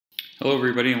Hello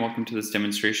everybody and welcome to this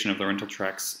demonstration of the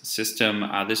RentalTrax system.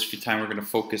 This time we're going to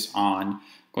focus on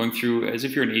going through as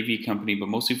if you're an AV company, but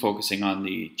mostly focusing on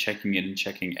the checking in and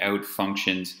checking out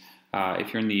functions.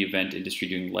 If you're in the event industry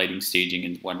doing lighting, staging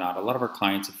and whatnot, a lot of our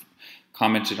clients have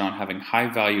commented on having high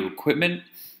value equipment,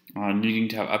 needing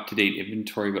to have up-to-date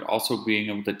inventory, but also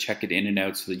being able to check it in and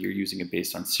out so that you're using it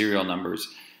based on serial numbers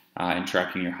and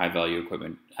tracking your high value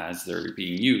equipment as they're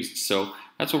being used. So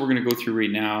that's what we're going to go through right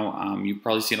now. You've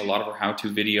probably seen a lot of our how-to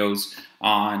videos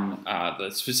on the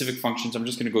specific functions. I'm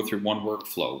just going to go through one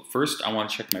workflow. First, I want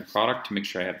to check my product to make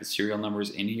sure I have the serial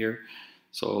numbers in here.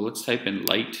 So let's type in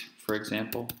light, for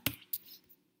example.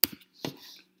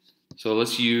 So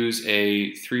let's use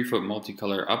a 3-foot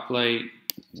multicolor uplight.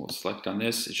 We'll select on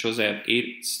this. It shows I have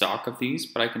 8 stock of these,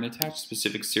 but I can attach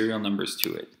specific serial numbers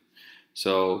to it.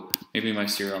 So maybe my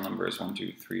serial number is 1,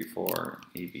 2, 3, 4,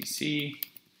 ABC,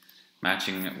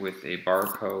 matching it with a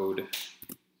barcode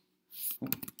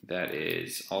that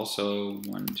is also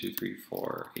 1, 2, 3,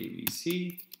 4,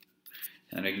 ABC.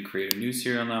 And I can create a new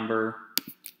serial number,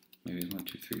 maybe 1,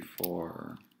 2, 3,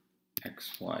 4,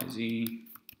 XYZ.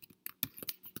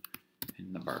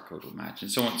 And the barcode will match and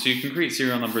so on. So you can create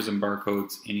serial numbers and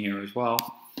barcodes in here as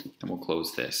well. And we'll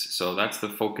close this. So that's the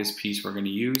focus piece we're going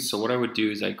to use. So what I would do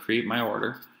is I create my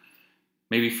order.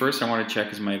 Maybe first I want to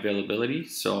check is my availability.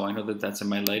 So I know that that's in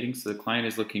my lighting. So the client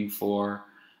is looking for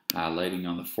lighting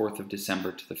on the 4th of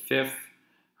December to the 5th.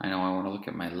 I know I want to look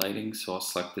at my lighting. So I'll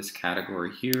select this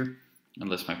category here and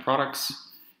list my products.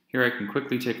 Here I can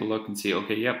quickly take a look and see,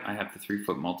 okay, yep, I have the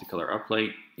 3-foot multicolor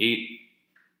uplight. 8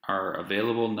 are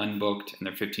available, none booked, and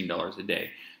they're $15 a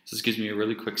day. So this gives me a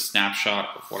really quick snapshot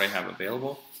of what I have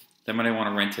available. Then when I want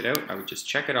to rent it out, I would just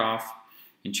check it off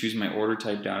and choose my order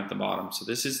type down at the bottom. So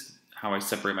this is how I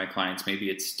separate my clients. Maybe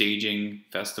it's staging,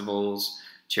 festivals,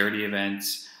 charity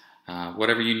events,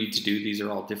 whatever you need to do. These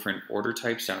are all different order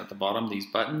types down at the bottom, these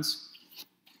buttons.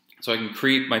 So I can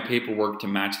create my paperwork to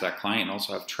match that client and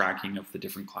also have tracking of the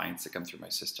different clients that come through my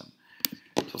system.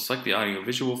 So select the audio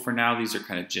visual for now. These are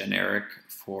kind of generic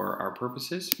for our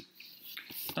purposes.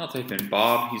 I'll type in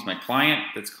Bob, he's my client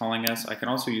that's calling us. I can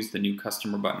also use the new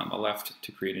customer button on the left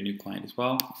to create a new client as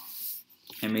well.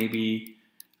 And maybe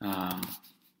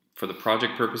for the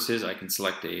project purposes, I can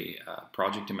select a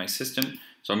project in my system.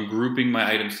 So I'm grouping my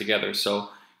items together. So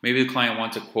maybe the client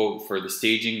wants a quote for the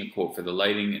staging, a quote for the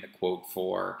lighting, and a quote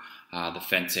for the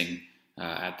fencing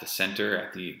at the center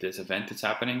at this event that's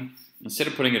happening. Instead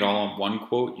of putting it all on one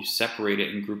quote, you separate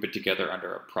it and group it together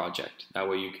under a project. That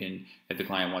way you can, if the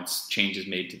client wants changes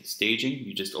made to the staging,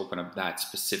 you just open up that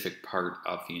specific part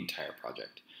of the entire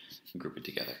project and group it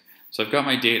together. So I've got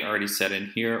my date already set in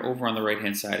here. Over on the right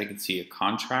hand side, I can see a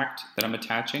contract that I'm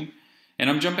attaching. And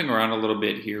I'm jumping around a little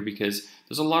bit here because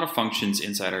there's a lot of functions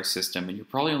inside our system and you're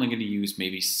probably only going to use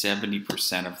maybe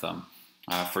 70% of them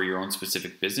for your own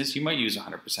specific business. You might use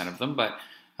 100% of them, but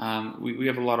we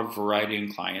have a lot of variety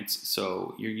in clients,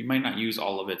 so you might not use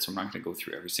all of it, so I'm not going to go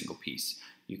through every single piece.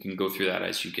 You can go through that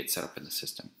as you get set up in the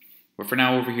system. But for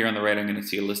now, over here on the right, I'm going to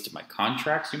see a list of my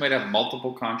contracts. You might have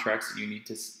multiple contracts that you need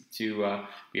to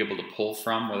be able to pull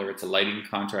from, whether it's a lighting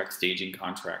contract, staging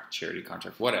contract, charity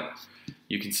contract, whatever.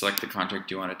 You can select the contract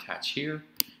you want to attach here,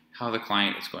 how the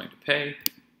client is going to pay.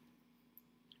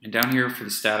 And down here for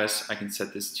the status, I can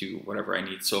set this to whatever I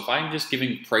need. So if I'm just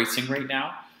giving pricing right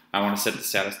now, I want to set the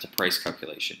status to price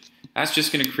calculation. That's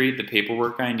just going to create the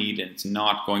paperwork I need and it's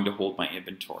not going to hold my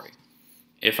inventory.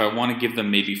 If I want to give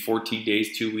them maybe 14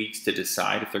 days, 2 weeks to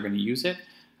decide if they're going to use it,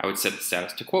 I would set the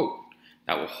status to quote.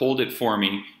 That will hold it for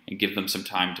me and give them some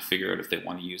time to figure out if they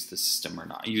want to use the system or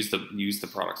not, use the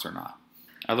products or not.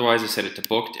 Otherwise, I set it to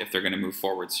booked if they're going to move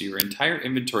forward. So your entire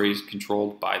inventory is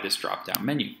controlled by this drop-down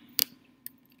menu.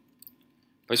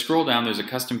 If I scroll down, there's a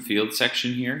custom field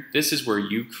section here. This is where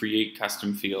you create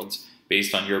custom fields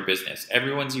based on your business.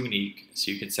 Everyone's unique,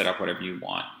 so you can set up whatever you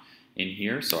want in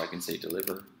here. So I can say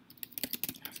deliver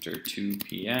after 2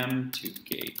 p.m. to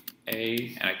gate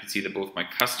A, and I can see that both my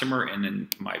customer and then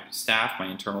my staff, my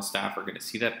internal staff, are going to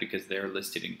see that because they're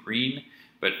listed in green,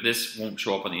 but this won't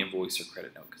show up on the invoice or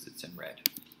credit note because it's in red.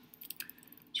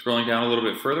 Scrolling down a little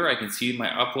bit further, I can see my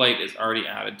uplight is already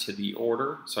added to the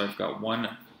order, so I've got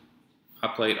one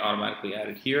uplight automatically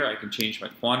added here. I can change my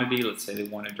quantity. Let's say they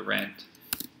wanted to rent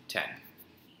 10.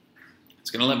 It's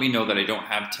going to let me know that I don't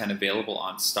have 10 available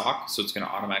on stock, so it's going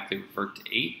to automatically revert to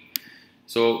 8.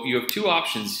 So you have two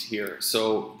options here.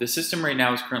 So the system right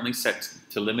now is currently set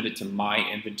to limit it to my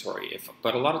inventory,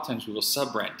 but a lot of times we will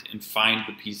sub-rent and find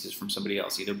the pieces from somebody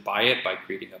else. Either buy it by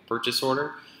creating a purchase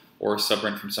order or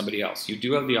sub-rent from somebody else. You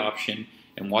do have the option,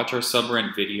 and watch our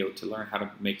sub-rent video to learn how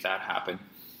to make that happen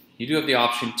you do have the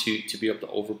option to be able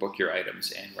to overbook your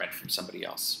items and rent from somebody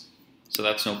else. So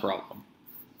that's no problem.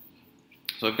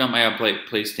 So I've got my update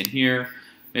placed in here.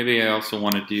 Maybe I also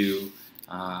want to do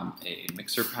a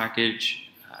mixer package.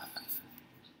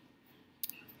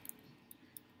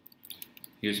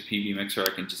 Here's a PV mixer.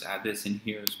 I can just add this in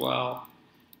here as well.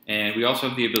 And we also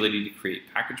have the ability to create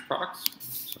package products.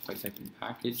 So if I type in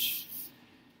package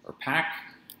or pack,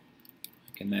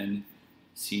 I can then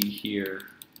see here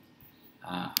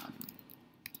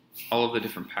all of the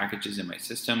different packages in my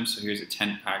system. So here's a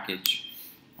tent package.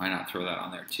 Why not throw that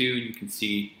on there too? You can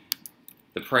see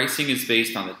the pricing is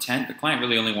based on the tent. The client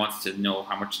really only wants to know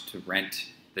how much to rent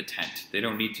the tent. They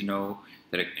don't need to know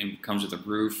that it comes with a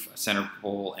roof, a center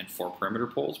pole, and 4 perimeter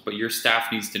poles, but your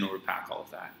staff needs to know to pack all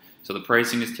of that. So the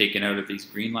pricing is taken out of these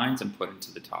green lines and put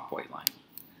into the top white line.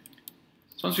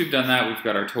 So once we've done that, we've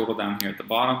got our total down here at the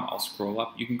bottom. I'll scroll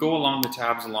up. You can go along the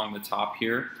tabs along the top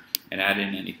here and add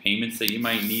in any payments that you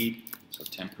might need. So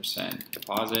 10%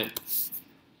 deposit.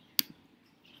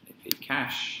 They paid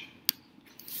cash.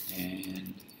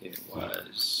 And it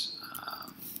was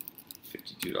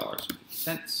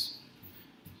 $52.50.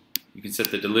 You can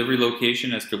set the delivery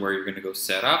location as to where you're going to go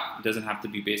set up. It doesn't have to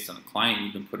be based on the client.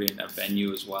 You can put in a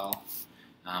venue as well,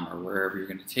 or wherever you're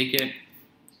going to take it.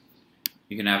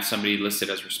 You can have somebody listed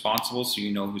as responsible so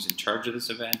you know who's in charge of this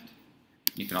event.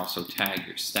 You can also tag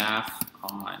your staff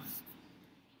on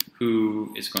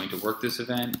who is going to work this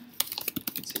event.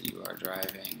 You can say you are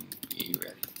driving, be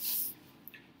ready.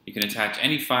 You can attach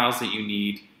any files that you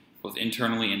need, both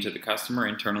internally and to the customer.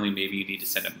 Internally, maybe you need to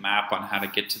send a map on how to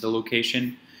get to the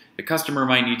location. The customer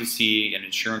might need to see an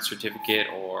insurance certificate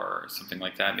or something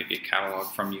like that, maybe a catalog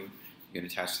from you. You can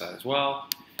attach that as well.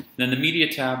 And then the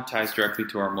media tab ties directly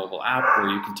to our mobile app where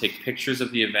you can take pictures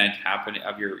of the event happening,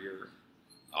 of your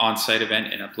on-site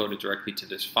event, and upload it directly to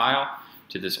this file,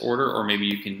 to this order, or maybe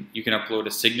you can upload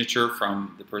a signature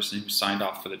from the person who signed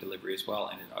off for the delivery as well,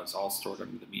 and it's all stored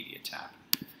under the media tab.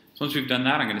 So once we've done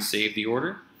that, I'm going to save the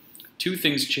order. 2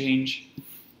 things change.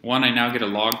 One, I now get a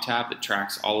log tab that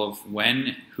tracks all of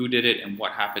when, who did it, and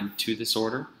what happened to this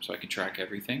order, so I can track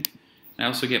everything. And I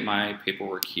also get my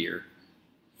paperwork here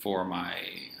for my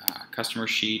customer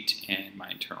sheet and my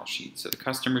internal sheet. So the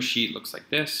customer sheet looks like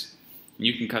this, and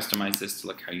you can customize this to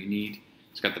look how you need.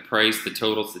 It's got the price, the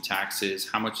totals, the taxes,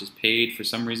 how much is paid. For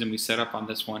some reason, we set up on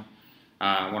this one.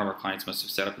 One of our clients must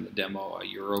have set up in the demo a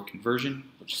euro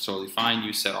conversion, which is totally fine.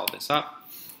 You set all this up,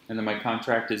 and then my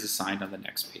contract is assigned on the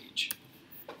next page.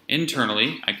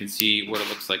 Internally, I can see what it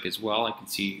looks like as well. I can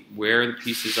see where the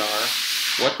pieces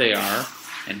are, what they are,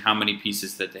 and how many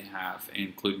pieces that they have,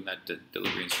 including that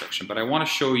delivery instruction. But I want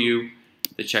to show you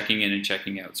the checking in and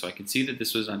checking out. So I can see that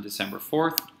this was on December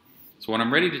 4th. So when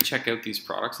I'm ready to check out these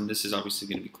products, and this is obviously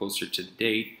going to be closer to the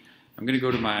date, I'm going to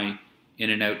go to my in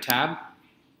and out tab.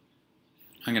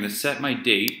 I'm going to set my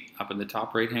date up in the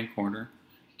top right hand corner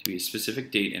to be a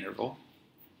specific date interval.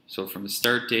 So from the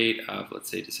start date of, let's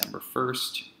say, December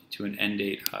 1st to an end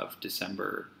date of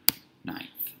December 9th.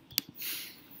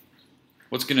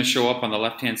 What's going to show up on the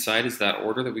left-hand side is that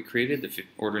order that we created, the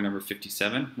order number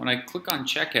 57. When I click on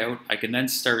checkout, I can then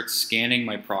start scanning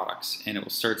my products, and it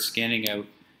will start scanning out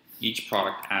each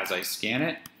product as I scan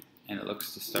it, and it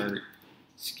looks to start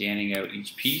scanning out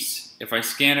each piece. If I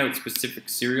scan out specific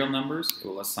serial numbers, it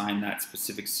will assign that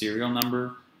specific serial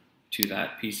number to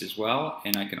that piece as well,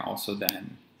 and I can also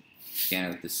then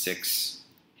scan out the 6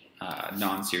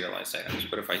 non-serialized items.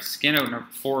 But if I scan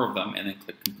out 4 of them and then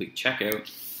click complete checkout,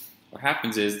 what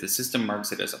happens is the system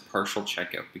marks it as a partial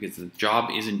checkout because the job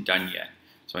isn't done yet.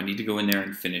 So I need to go in there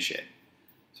and finish it.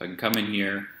 So I can come in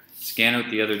here, scan out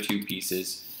the other 2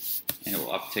 pieces, and it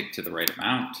will uptick to the right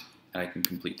amount, and I can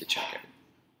complete the checkout.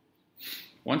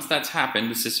 Once that's happened,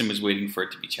 the system is waiting for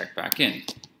it to be checked back in.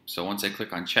 So once I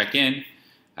click on check in,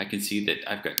 I can see that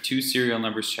I've got 2 serial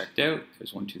numbers checked out.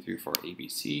 There's 1, 2, 3, 4,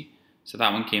 ABC. So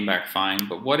that one came back fine.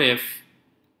 But what if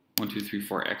 1, 2, 3,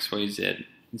 4,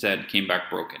 XYZ came back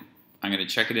broken? I'm going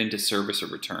to check it into service or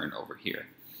return over here.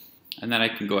 And then I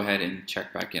can go ahead and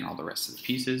check back in all the rest of the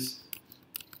pieces,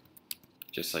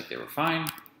 just like they were fine.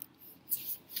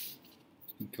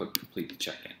 And click complete the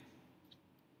check-in.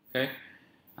 Okay.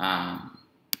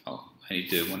 Oh, I need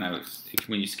to,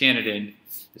 when you scan it in,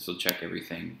 this will check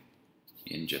everything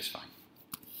in just fine.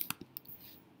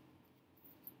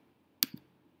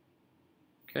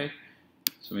 Okay,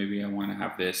 so maybe I want to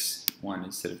have this one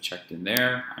instead of checked in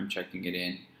there, I'm checking it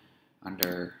in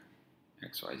under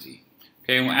XYZ.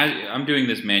 Okay, I'm doing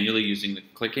this manually using the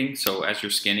clicking, so as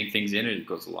you're scanning things in, it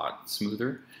goes a lot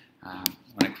smoother.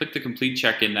 When I click the complete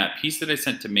check-in, that piece that I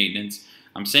sent to maintenance,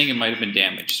 I'm saying it might have been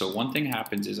damaged. So one thing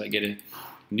happens is I get a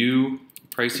new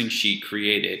pricing sheet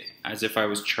created as if I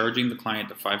was charging the client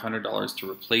the $500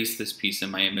 to replace this piece in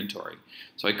my inventory.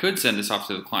 So I could send this off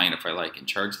to the client if I like and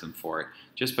charge them for it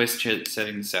just by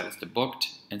setting the status to booked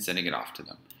and sending it off to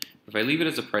them. If I leave it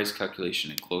as a price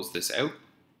calculation and close this out,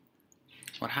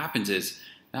 what happens is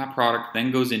that product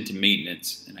then goes into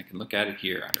maintenance, and I can look at it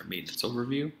here under maintenance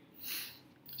overview.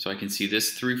 So I can see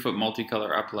this 3-foot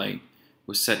multicolor uplight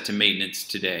was set to maintenance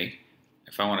today.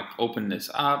 If I want to open this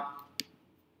up,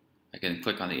 I can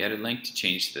click on the edit link to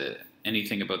change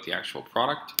anything about the actual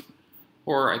product,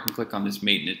 or I can click on this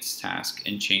maintenance task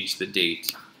and change the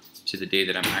date to the day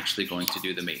that I'm actually going to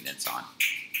do the maintenance on.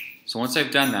 So once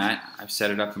I've done that, I've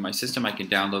set it up in my system, I can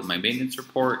download my maintenance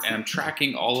report, and I'm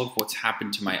tracking all of what's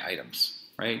happened to my items,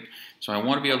 right? So I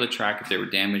want to be able to track if they were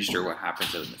damaged or what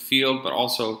happens out in the field, but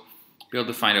also be able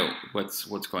to find out what's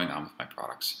going on with my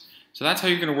products. So that's how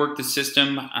you're going to work the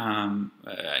system,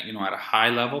 at a high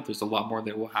level. There's a lot more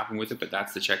that will happen with it, but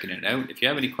that's the checking it out. If you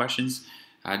have any questions,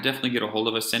 definitely get a hold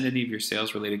of us. Send any of your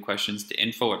sales-related questions to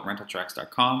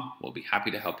info@rentaltrax.com. We'll be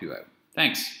happy to help you out.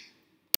 Thanks.